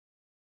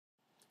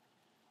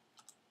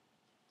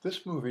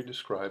This movie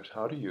describes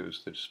how to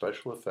use the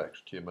special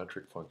effects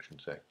geometric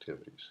functions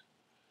activities.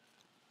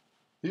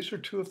 These are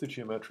two of the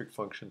geometric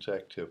functions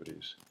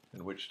activities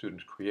in which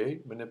students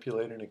create,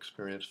 manipulate, and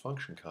experience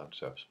function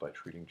concepts by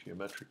treating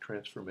geometric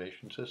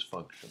transformations as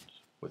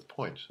functions, with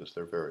points as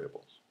their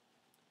variables.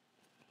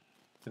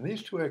 In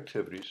these two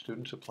activities,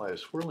 students apply a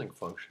swirling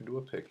function to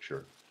a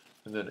picture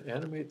and then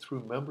animate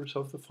through members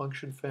of the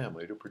function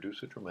family to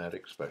produce a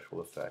dramatic special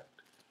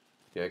effect.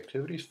 The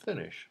activities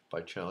finish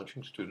by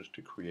challenging students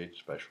to create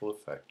special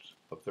effects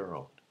of their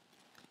own.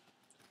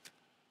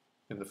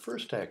 In the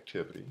first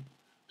activity,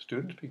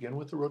 students begin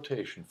with the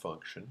rotation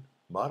function,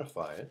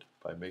 modify it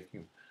by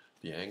making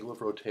the angle of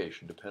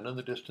rotation depend on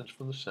the distance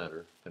from the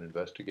center, and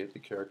investigate the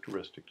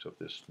characteristics of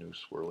this new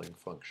swirling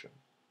function.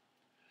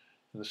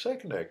 In the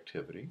second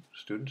activity,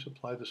 students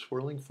apply the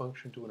swirling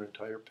function to an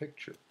entire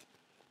picture,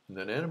 and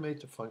then animate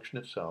the function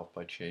itself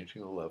by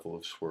changing the level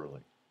of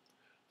swirling.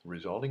 The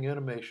resulting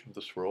animation of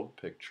the swirled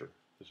picture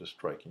is a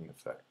striking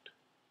effect.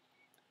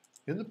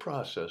 In the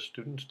process,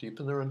 students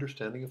deepen their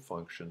understanding of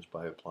functions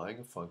by applying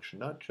a function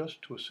not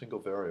just to a single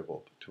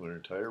variable, but to an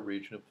entire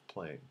region of the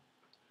plane,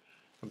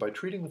 and by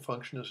treating the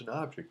function as an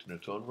object in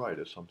its own right,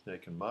 as something they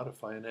can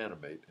modify and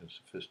animate in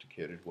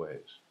sophisticated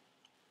ways.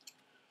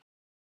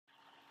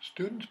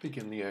 Students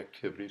begin the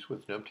activities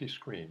with an empty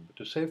screen, but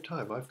to save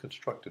time, I've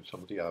constructed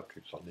some of the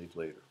objects I'll need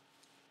later.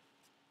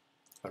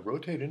 I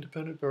rotate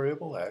independent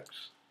variable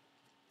x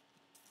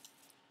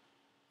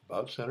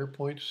about center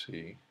point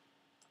C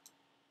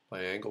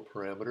by angle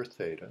parameter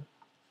theta,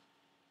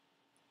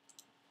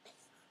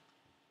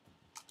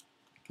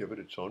 give it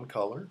its own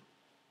color,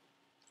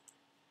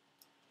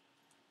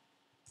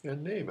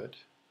 and name it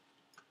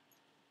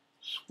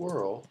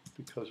swirl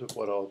because of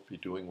what I'll be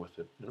doing with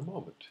it in a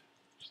moment.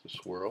 It's the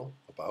swirl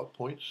about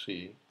point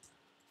C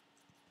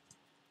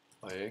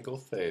by angle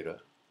theta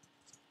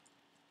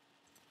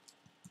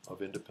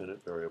of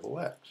independent variable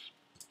x.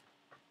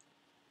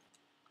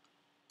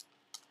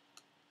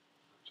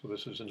 So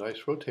this is a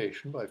nice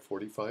rotation by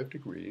 45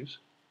 degrees,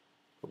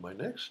 but my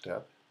next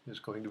step is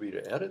going to be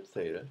to edit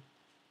theta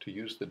to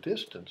use the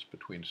distance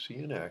between C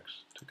and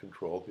x to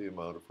control the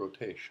amount of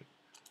rotation.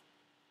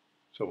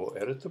 So we'll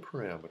edit the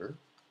parameter,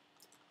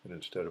 and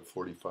instead of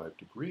 45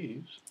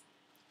 degrees,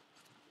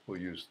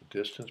 we'll use the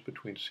distance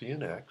between C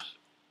and x.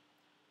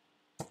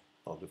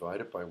 I'll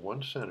divide it by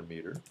 1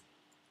 centimeter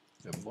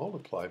and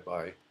multiply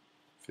by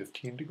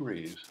 15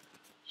 degrees,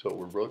 so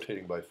we're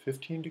rotating by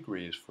 15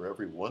 degrees for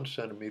every 1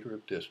 centimeter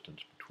of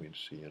distance between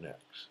C and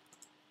x.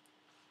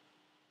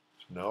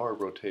 So now our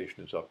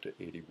rotation is up to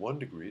 81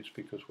 degrees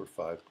because we're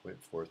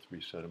 5.43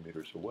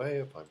 centimeters away.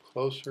 If I'm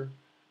closer,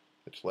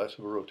 it's less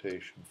of a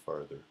rotation.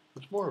 Farther,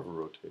 it's more of a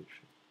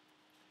rotation.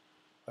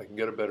 I can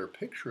get a better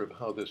picture of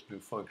how this new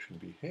function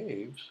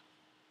behaves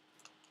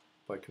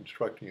by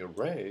constructing a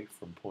ray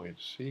from point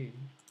C,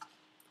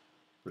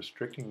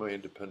 restricting my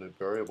independent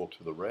variable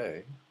to the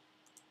ray,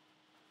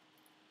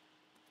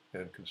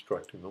 and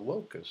constructing the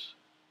locus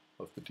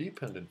of the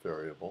dependent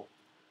variable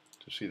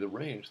to see the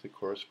range that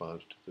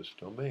corresponds to this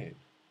domain.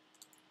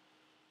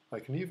 I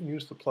can even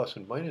use the plus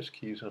and minus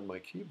keys on my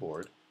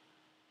keyboard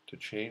to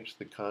change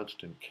the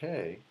constant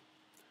k,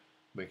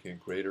 making it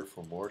greater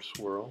for more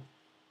swirl,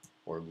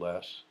 or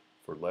less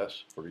for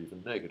less or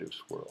even negative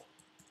swirl.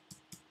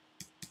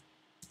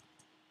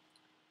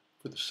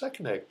 For the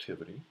second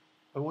activity,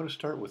 I want to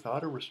start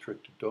without a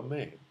restricted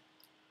domain.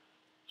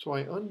 So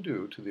I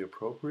undo to the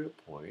appropriate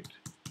point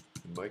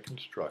in my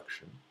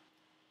construction,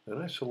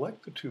 then I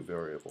select the two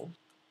variables,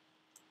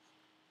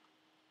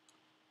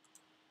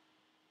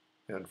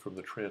 and from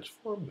the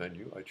Transform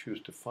menu, I choose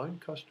Define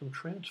Custom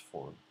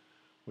Transform,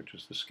 which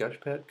is the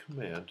Sketchpad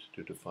command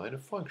to define a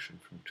function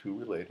from two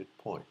related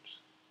points.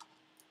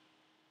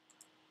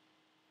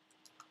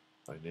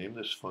 I name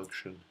this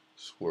function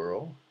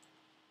swirl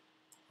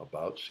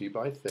about C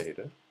by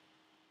theta,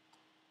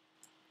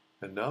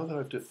 and now that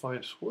I've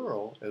defined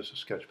swirl as a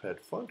Sketchpad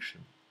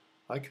function,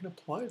 I can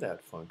apply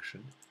that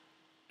function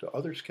to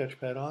other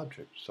Sketchpad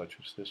objects, such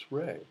as this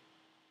ray.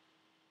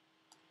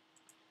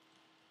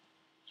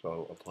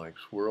 So applying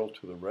swirl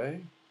to the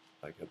ray,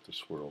 I get the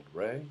swirled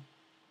ray.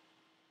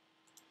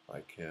 I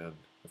can,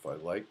 if I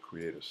like,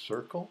 create a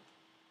circle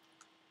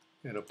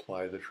and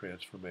apply the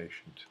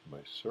transformation to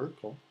my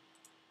circle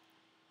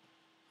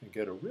and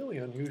get a really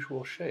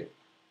unusual shape.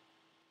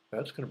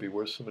 That's going to be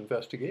worth some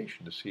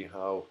investigation to see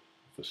how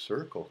the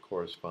circle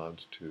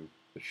corresponds to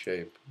the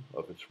shape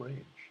of its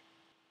range.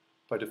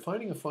 By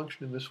defining a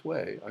function in this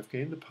way, I've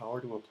gained the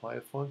power to apply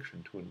a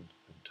function to an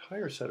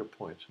entire set of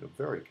points in a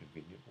very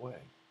convenient way.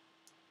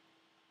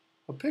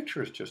 A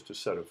picture is just a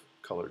set of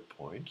colored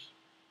points,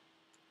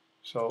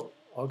 so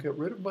I'll get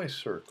rid of my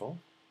circle,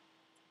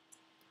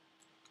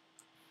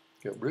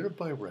 get rid of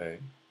my ray,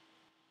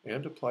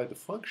 and apply the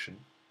function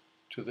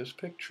to this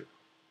picture.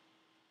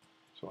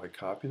 So I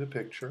copy the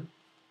picture,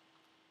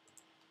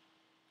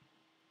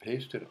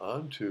 paste it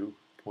onto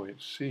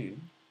point C,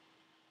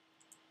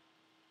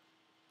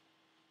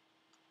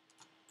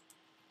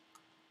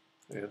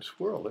 and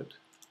swirl it,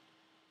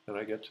 and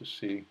I get to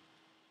see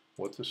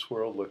what the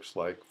swirl looks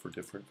like for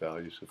different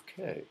values of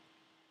k.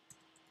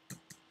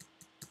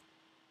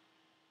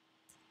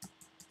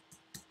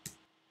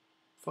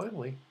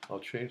 Finally, I'll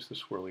change the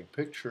swirling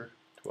picture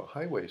to a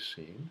highway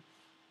scene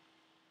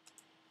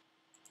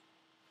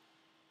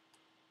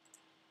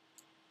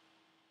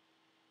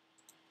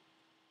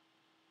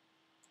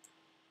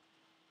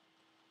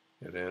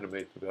and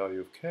animate the value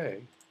of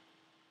k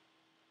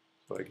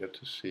so I get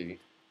to see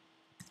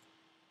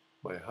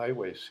my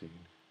highway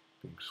scene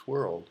being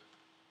swirled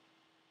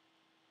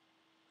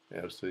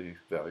as the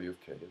value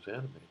of k is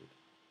animated.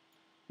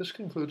 This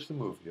concludes the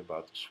movie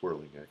about the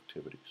swirling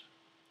activities.